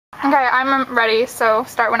Okay, I'm ready, so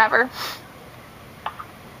start whenever.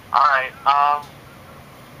 Alright,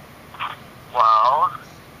 well,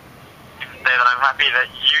 to say that I'm happy that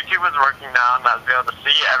YouTube is working now and I'll be able to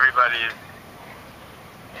see everybody's,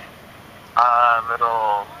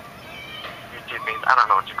 little YouTube things. I don't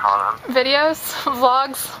know what you call them. Videos,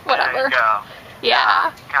 vlogs, whatever. There you go.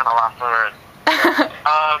 Yeah. Kind of lost the word.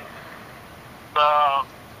 So,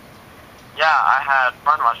 yeah, I had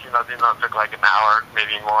fun watching those, even though it took like an hour,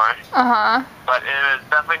 maybe more. Uh-huh. But it was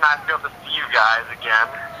definitely nice to be able to see you guys again.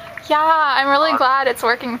 Yeah, I'm really glad it's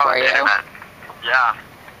working for you. Internet. Yeah.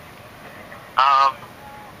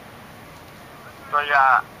 So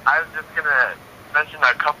yeah, I was just gonna mention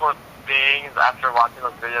a couple of things after watching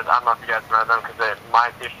those videos. I don't know if you guys remember them because it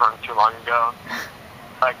might be from too long ago.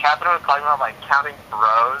 But Catherine was talking about like counting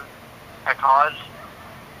bros at college,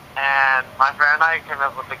 and my friend and I came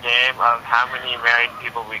up with a game of how many married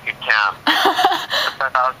people we could count.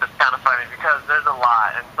 I thought it was just kind of funny because there's a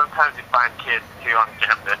lot, and sometimes you find kids too on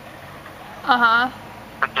campus. Uh-huh.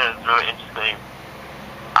 Which is really interesting.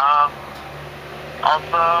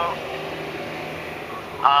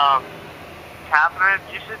 Catherine,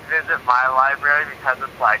 you should visit my library because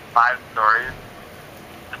it's like 5 stories.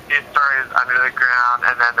 There's 2 stories under the ground,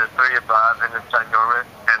 and then there's 3 above, and it's ginormous,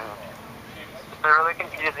 and it's a really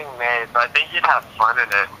confusing maze, so I think you'd have fun in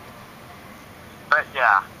it. But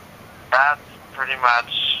yeah, that's pretty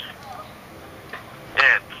much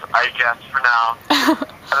it, I guess, for now.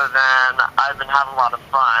 Other than I've been having a lot of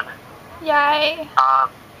fun. Yay.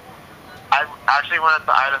 I actually went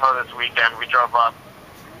to Idaho this weekend. We drove up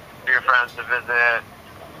to your friends to visit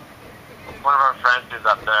one of our friends who's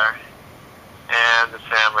up there and his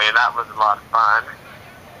family, and that was a lot of fun.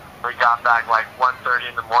 We got back like 1:30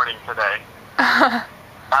 in the morning today. That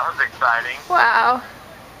was exciting. Wow.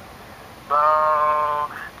 So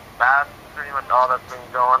that's pretty much all that's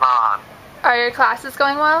been going on. Are your classes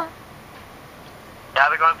going well? Yeah,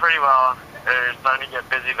 they're going pretty well. They're starting to get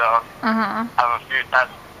busy though. Mm-hmm. I have a few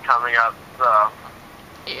tests coming up, so.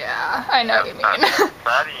 Yeah, I know what you mean.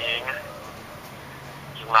 Studying,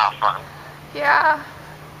 which is not fun. Yeah.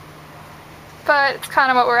 But it's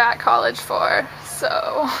kind of what we're at college for,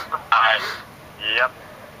 so. Yep.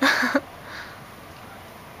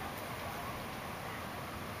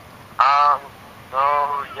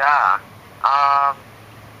 So yeah.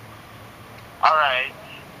 Alright.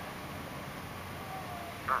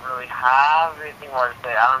 Don't really have anything more to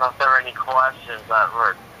say. I don't know if there were any questions that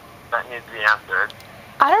need to be answered.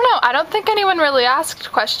 I don't know. I don't think anyone really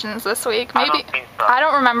asked questions this week. Maybe. I don't think so. I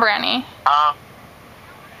don't remember any. I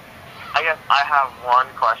guess I have one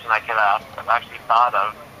question I could ask I've actually thought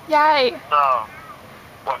of. Yay. So,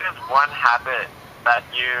 what is one habit that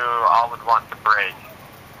you all would want to break?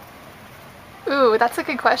 Ooh, that's a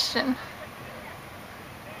good question.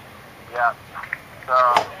 Yeah. So,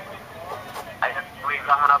 I guess we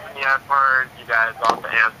coming up in the airport, you guys all have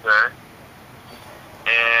to answer.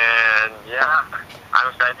 And yeah, I'm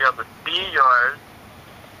excited to be able to see your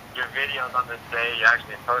videos on this day. You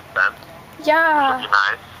actually post them. Yeah. Which would be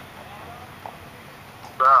nice.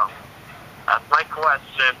 So, that's my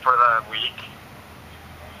question for the week.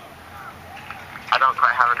 I don't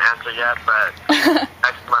quite have an answer yet, but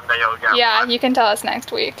next Monday you'll get Yeah, one. you can tell us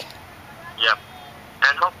next week. Yep.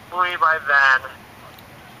 And hopefully by then,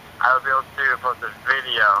 I will be able to post this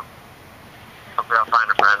video. Hopefully I'll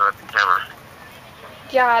find a friend with the camera.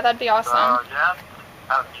 Yeah, that'd be awesome. So, yeah,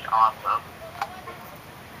 that would be awesome.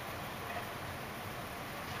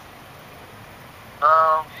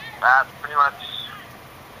 So, that's pretty much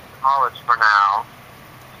college for now.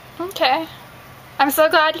 Okay. I'm so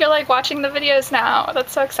glad you're like watching the videos now.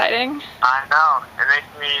 That's so exciting. I know. It makes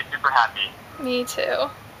me super happy. Me too.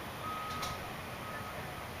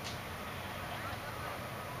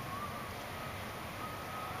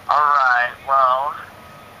 Alright, well,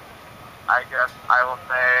 I guess I will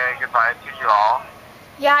say goodbye to you all.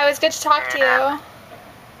 Yeah, it was good to talk to you.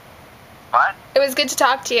 What? It was good to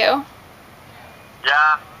talk to you.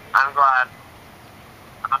 Yeah, I'm glad.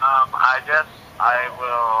 I guess I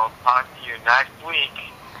will talk to you next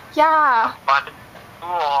week. Yeah. Fun at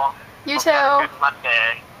school. You Hope too. you have a good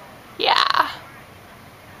Monday. Yeah.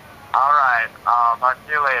 Alright, I'll talk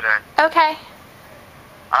to you later. Okay.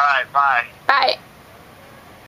 Alright, bye. Bye.